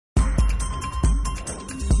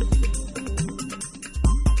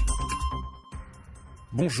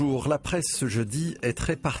Bonjour, la presse ce jeudi est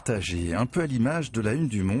très partagée, un peu à l'image de la une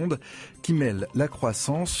du Monde, qui mêle la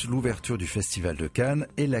croissance, l'ouverture du Festival de Cannes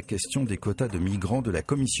et la question des quotas de migrants de la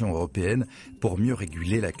Commission européenne pour mieux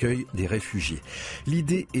réguler l'accueil des réfugiés.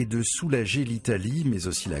 L'idée est de soulager l'Italie, mais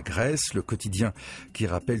aussi la Grèce, le quotidien qui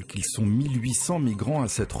rappelle qu'ils sont 1800 migrants à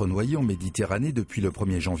s'être noyés en Méditerranée depuis le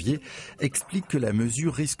 1er janvier, explique que la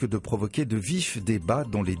mesure risque de provoquer de vifs débats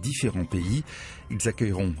dans les différents pays. Ils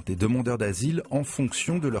accueilleront des demandeurs d'asile en fonction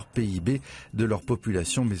de leur PIB, de leur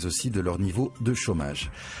population, mais aussi de leur niveau de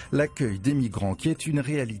chômage. L'accueil des migrants qui est une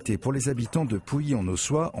réalité pour les habitants de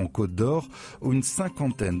Pouilly-en-Ossois, en Côte d'Or, où une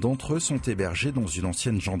cinquantaine d'entre eux sont hébergés dans une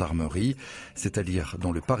ancienne gendarmerie, c'est-à-dire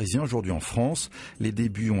dans le Parisien aujourd'hui en France. Les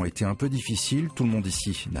débuts ont été un peu difficiles, tout le monde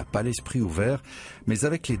ici n'a pas l'esprit ouvert, mais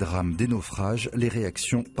avec les drames des naufrages, les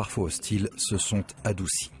réactions parfois hostiles se sont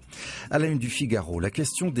adoucies. À la une du Figaro, la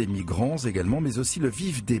question des migrants également, mais aussi le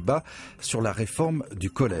vif débat sur la réforme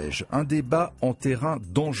du collège. Un débat en terrain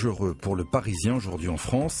dangereux pour le Parisien aujourd'hui en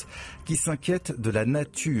France, qui s'inquiète de la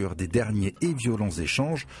nature des derniers et violents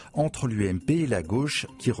échanges entre l'UMP et la gauche,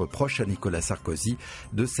 qui reproche à Nicolas Sarkozy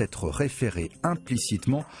de s'être référé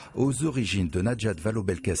implicitement aux origines de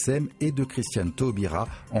Vallaud-Belkacem et de Christiane Taubira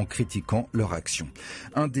en critiquant leur action.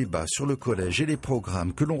 Un débat sur le collège et les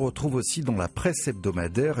programmes que l'on retrouve aussi dans la presse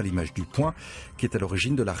hebdomadaire, à l'image du Point, qui est à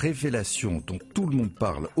l'origine de la révélation dont tout le monde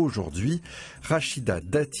parle aujourd'hui. Rachida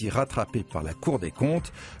Dati, rattrapée par la Cour des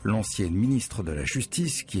comptes, l'ancienne ministre de la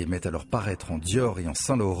Justice, qui aimait alors paraître en Dior et en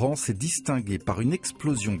Saint-Laurent, s'est distinguée par une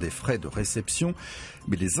explosion des frais de réception.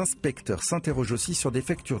 Mais les inspecteurs s'interrogent aussi sur des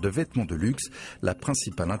factures de vêtements de luxe. La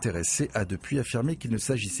principale intéressée a depuis affirmé qu'il ne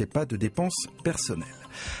s'agissait pas de dépenses personnelles.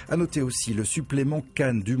 À noter aussi le supplément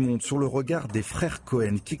Cannes du Monde sur le regard des frères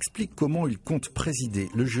Cohen qui explique comment ils comptent présider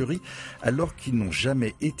le jury alors qu'ils n'ont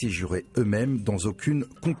jamais été jurés eux-mêmes dans aucune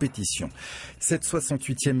compétition. Cette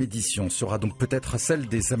 68e édition sera donc peut-être celle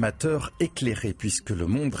des amateurs éclairés puisque le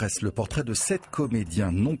Monde reste le portrait de 7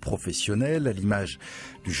 comédiens non professionnels à l'image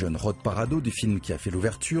du jeune Rod Parado du film qui a fait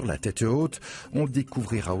l'ouverture, La tête haute. On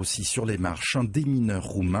découvrira aussi sur les marches un démineur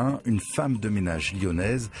roumain, une femme de ménage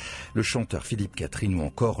lyonnaise, le chanteur Philippe Catherine ou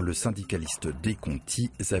encore le syndicaliste des Conti,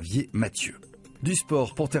 Xavier Mathieu. Du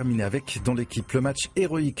sport pour terminer avec, dans l'équipe, le match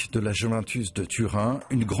héroïque de la Juventus de Turin,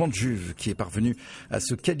 une grande Juve qui est parvenue à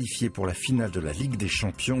se qualifier pour la finale de la Ligue des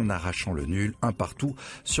Champions en arrachant le nul, 1-1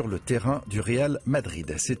 sur le terrain du Real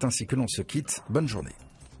Madrid. C'est ainsi que l'on se quitte. Bonne journée.